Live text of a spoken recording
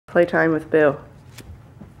Playtime with Boo.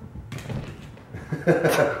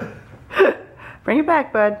 Bring it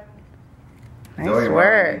back, bud. Nice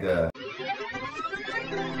work.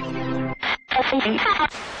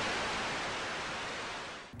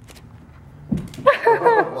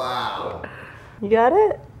 Oh, wow. You got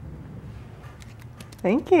it?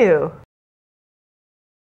 Thank you.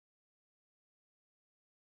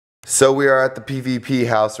 So we are at the PvP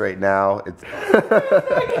house right now. It's Look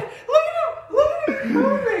at him!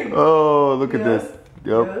 Moving! Oh, look at this.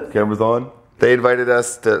 Yep, camera's on. They invited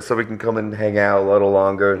us so we can come and hang out a little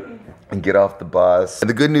longer and get off the bus. And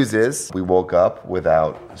the good news is we woke up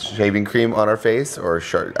without shaving cream on our face or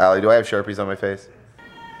Allie, do I have Sharpies on my face?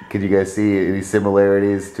 Could you guys see any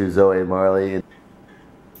similarities to Zoe and Marley?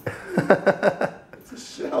 It's a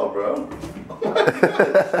shell, bro. Oh my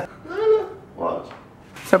God. Watch.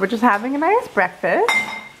 So we're just having a nice breakfast.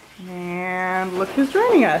 And look who's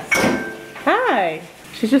joining us. Hi.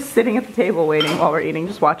 She's just sitting at the table waiting while we're eating,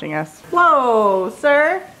 just watching us. Whoa,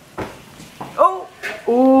 sir. Oh.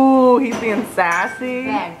 Ooh, he's being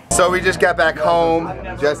sassy. So we just got back home.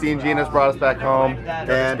 Jesse and Gina's brought us back home.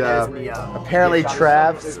 And apparently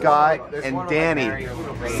Trav, Scott, and Danny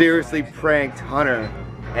seriously pranked Hunter.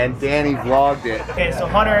 And Danny vlogged it. Okay, so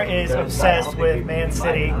Hunter is obsessed with Man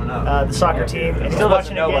City, the soccer team, and he's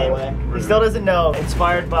watching a game. He still doesn't know.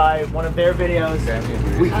 Inspired by one of their videos,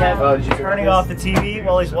 we kept turning off the TV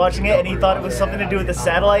while he's watching it, and he thought it was something to do with the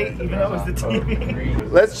satellite, even though it was the TV.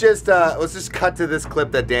 Let's just cut to this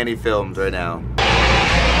clip that Danny filmed right now.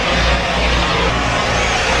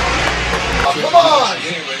 Oh, come on!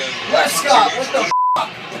 Where's Scott? What the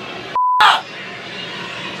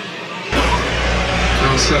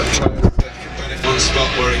on spot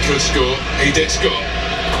where he could score. He did score.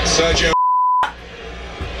 Sergio.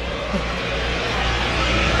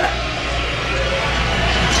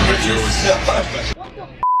 What the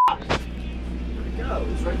Where'd it go?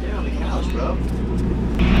 It's right there on the couch, bro.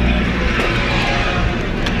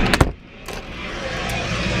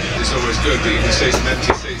 It's always good, but you can see some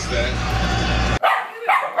empty seats there.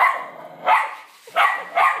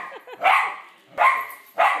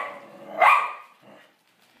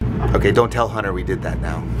 Okay, don't tell Hunter we did that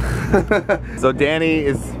now. So Danny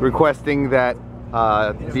is requesting that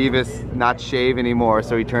Beavis not shave anymore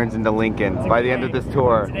so he turns into Lincoln by the end of this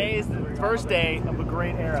tour. Today is the first day of a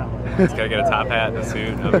great era. Just gotta get a top hat and a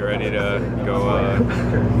suit. I'll be ready to go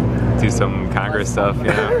do some Congress stuff, you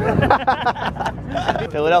know.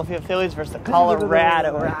 Philadelphia Phillies versus the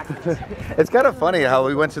Colorado Rockies. It's kind of funny how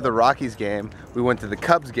we went to the Rockies game, we went to the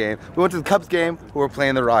Cubs game, we went to the Cubs game who were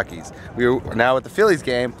playing the Rockies. We are now at the Phillies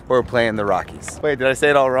game who are playing the Rockies. Wait, did I say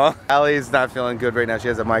it all wrong? Allie's not feeling good right now. She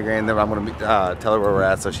has a migraine. Then I'm gonna tell her where we're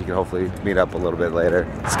at so she can hopefully meet up a little bit later.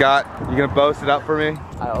 Scott, you gonna boast it up for me?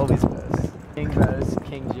 I always boast. King boast,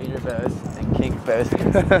 King Jr. boast, and King boast.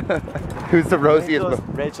 Who's the rosiest?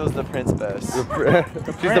 Rachel's the Prince boast.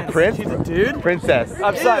 She's the prince? She's a dude? Princess.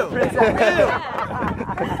 I'm sorry, Princess.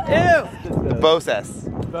 Ew! The Bosess.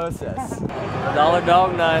 Bosess. $1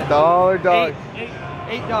 dog night. $1 dog.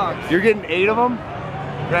 Eight dogs. You're getting 8 of them?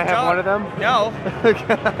 Can I have one of them? No.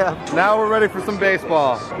 Now we're ready for some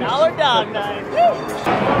baseball. $1 dog night.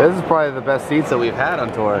 This is probably the best seats that we've had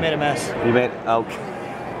on tour. I made a mess. You made, okay.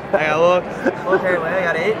 I gotta look. Okay, wait, I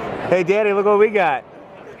got 8. Hey Danny, look what we got.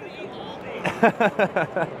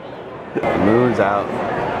 Moon's out.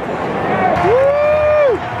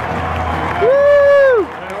 Woo! Woo!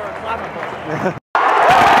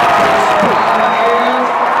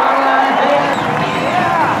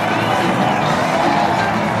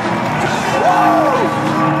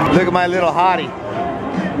 Look at my little hottie.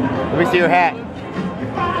 Let me see your hat.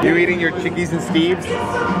 You eating your chickies and steves?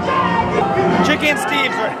 Chicken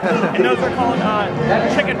Steve's, and those are called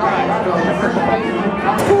chicken fries.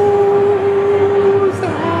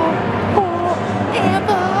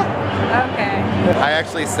 Okay. I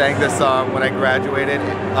actually sang this song when I graduated,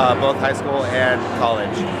 both high school and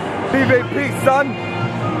college. PvP, son!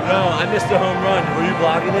 No, I missed a home run. Were you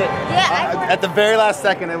blocking it? Yeah. At the very last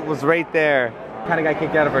second, it was right there. Kind of got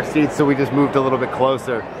kicked out of our seats, so we just moved a little bit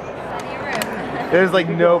closer. There's like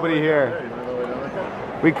nobody here.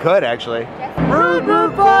 We could actually. Root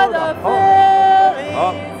for the Phillies!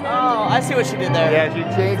 Oh, I see what she did there. Yeah, she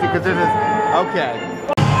changed it because there's this. Okay.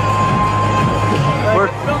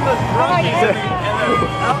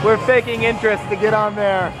 We're faking interest to get on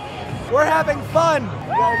there. We're having fun!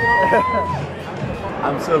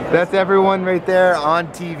 I'm so pissed. That's everyone right there on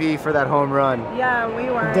TV for that home run. Yeah, we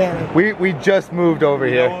were. Damn. We just moved over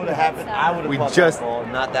here. What would have happened? I would have caught just that ball,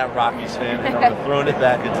 not that Rockies fan, and I would have thrown it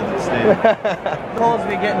back into the stadium. Cole's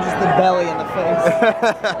be getting just the belly in the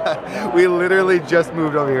face. We literally just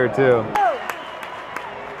moved over here too.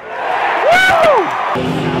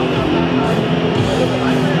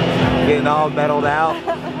 Getting all medaled out.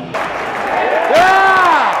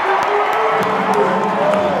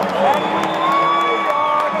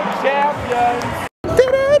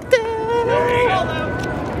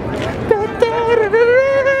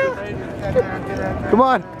 Come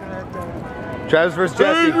on. Travis versus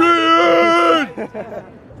Jesse. Oh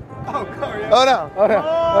no. Oh no.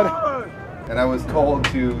 Oh no. And I was told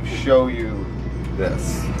to show you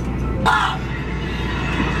this. Oh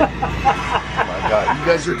my god. You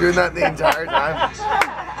guys are doing that the entire time?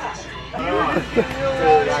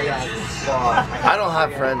 I don't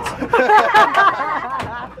have friends.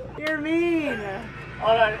 You're mean.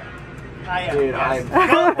 Hold on. Dude,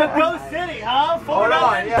 Go City, huh? Hold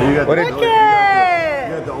on, yeah. What did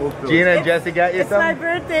Gina and Jesse got you It's my something?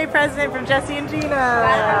 birthday present from Jesse and Gina.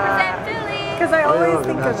 Because I always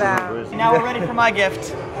think of them. Now we're ready for my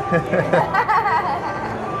gift.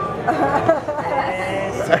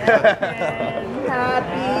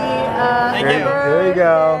 Happy There you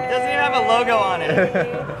go. Doesn't even have a logo on it.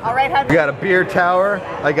 All right, happy. We got a beer tower.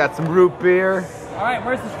 I got some root beer. All right,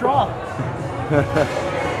 where's the straw?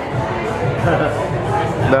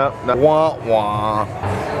 No. Wah wah.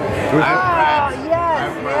 Oh,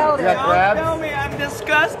 yes, nailed You it. got crabs? Tell me, I'm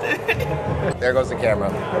disgusted. There goes the camera.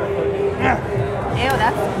 Ew,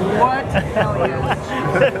 that's what? Hell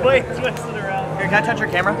yeah. Wait, twist it around. Here, can I touch your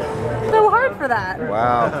camera? So hard for that.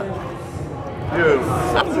 Wow. Dude,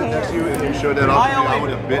 I was next to you and you showed that off to me, I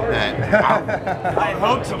would have bit that. I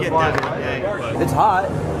hope to get that one day. It's hot.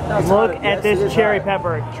 Look at this cherry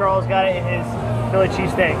pepper. Charles got it in his Philly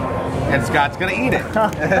cheesesteak. And Scott's gonna eat it.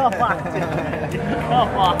 Come on, dude. Come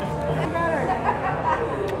on.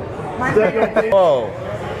 Whoa.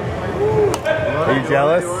 Are you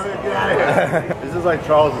jealous? This is like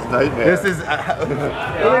Charles's nightmare. This is. Let me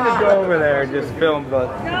just go over there and just film.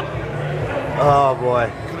 Oh boy.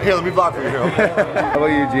 Here, let me block for you. How about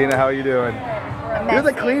you, Gina? How are you doing? You're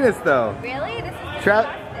the cleanest though. Really? This is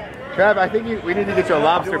Trav, I think we need to get you a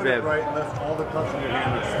lobster bib. Right, unless all the cuts in your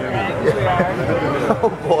hand are skinny. Oh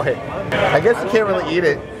boy. I guess you can't really eat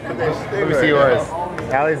it. Let me see yours.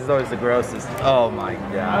 Allie's is always the grossest. Oh my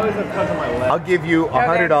god. I always have cuts on my leg. I'll give you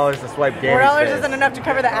 $100 to swipe Gary's $4 face. isn't enough to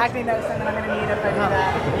cover the acne medicine that I'm going to need if I do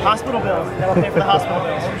that. Hospital bills. That'll pay for the hospital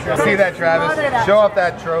bills. See that, Travis? Show off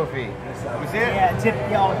that trophy. Yeah, dip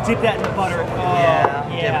that in the butter. Oh, yeah.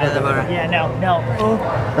 Dip it in the butter. Yeah, no.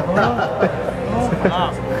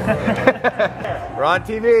 We're on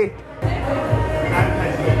TV.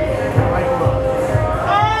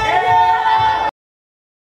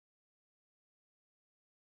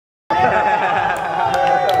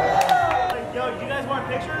 Yo, do you guys want a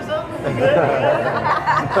picture or something?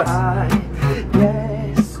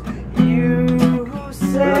 Yes, you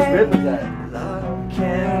say love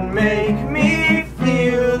can make me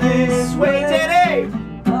feel this way. Today,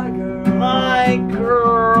 My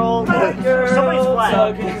girl. Somebody's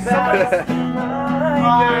flat.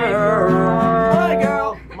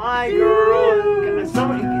 My girl.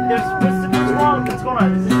 Somebody. What's wrong? What's going on?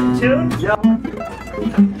 Is this a tune?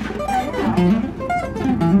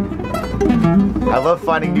 I love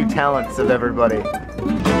finding new talents of everybody.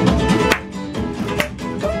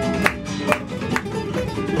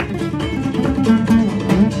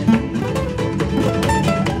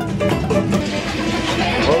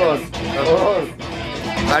 Hold on.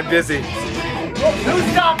 I'm busy. Who's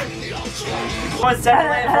stopping?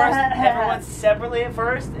 Everyone separately at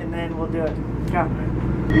first, and then we'll do it. Go.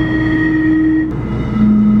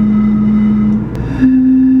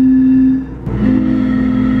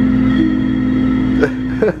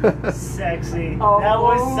 Sexy. Oh, that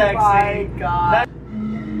was sexy. my God.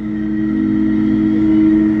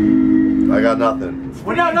 I got nothing.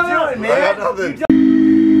 What are you doing, man? I got nothing.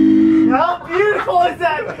 How beautiful is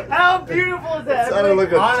that? How beautiful is that? Sounded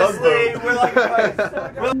like a honestly, tugboat. we're like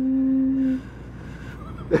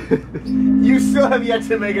you still have yet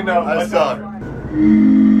to make a note. I suck.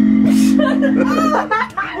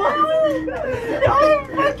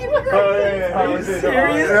 Are you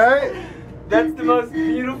serious? Right? That's the most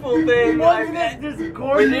beautiful thing I've met.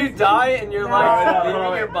 When you die and you're like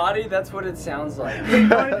leaving your body, that's what it sounds like.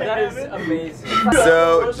 That is amazing.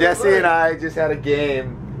 So Jesse and I just had a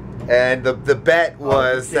game And the bet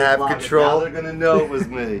was to have control. Now they're gonna know it was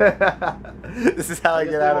me. This is how I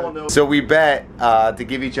get out of it. So we bet to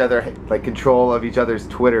give each other like control of each other's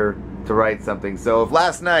Twitter to write something. So if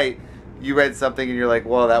last night you read something and you're like,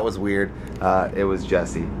 well, that was weird, it was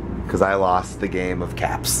Jesse, because I lost the game of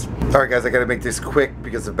caps. Alright guys, I gotta make this quick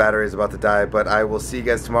because the battery is about to die, but I will see you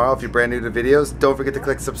guys tomorrow. If you're brand new to videos, don't forget to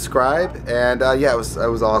click subscribe. And yeah, it was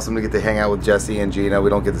awesome to get to hang out with Jesse and Gina. We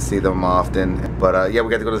don't get to see them often, but yeah, we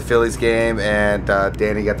got to go to the Phillies game, and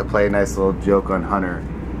Danny got to play a nice little joke on Hunter.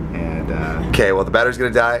 And okay, well, the battery's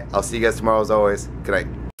gonna die. I'll see you guys tomorrow as always. Good night.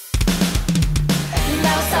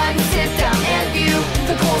 Now it's time to sit down and view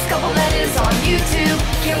the coolest couple that is on YouTube.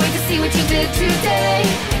 Can't wait to see what you did today.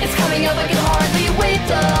 It's coming up, I can hardly wait.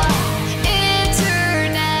 The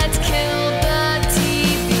internet killed the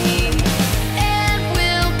TV, and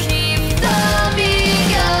we'll keep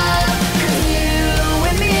thumbing up. 'Cause you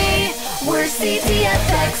and me, we're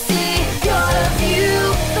CTFxC. Gotta view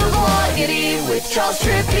the vlogity with Charles,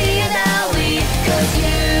 Trippy, and Allie. 'Cause you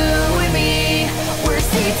and me, we're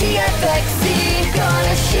CTFxC.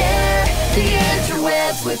 Gonna share the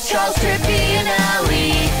interwebs with Charles, Trippy, and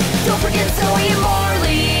Allie. Don't forget Zoe and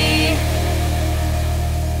Marley.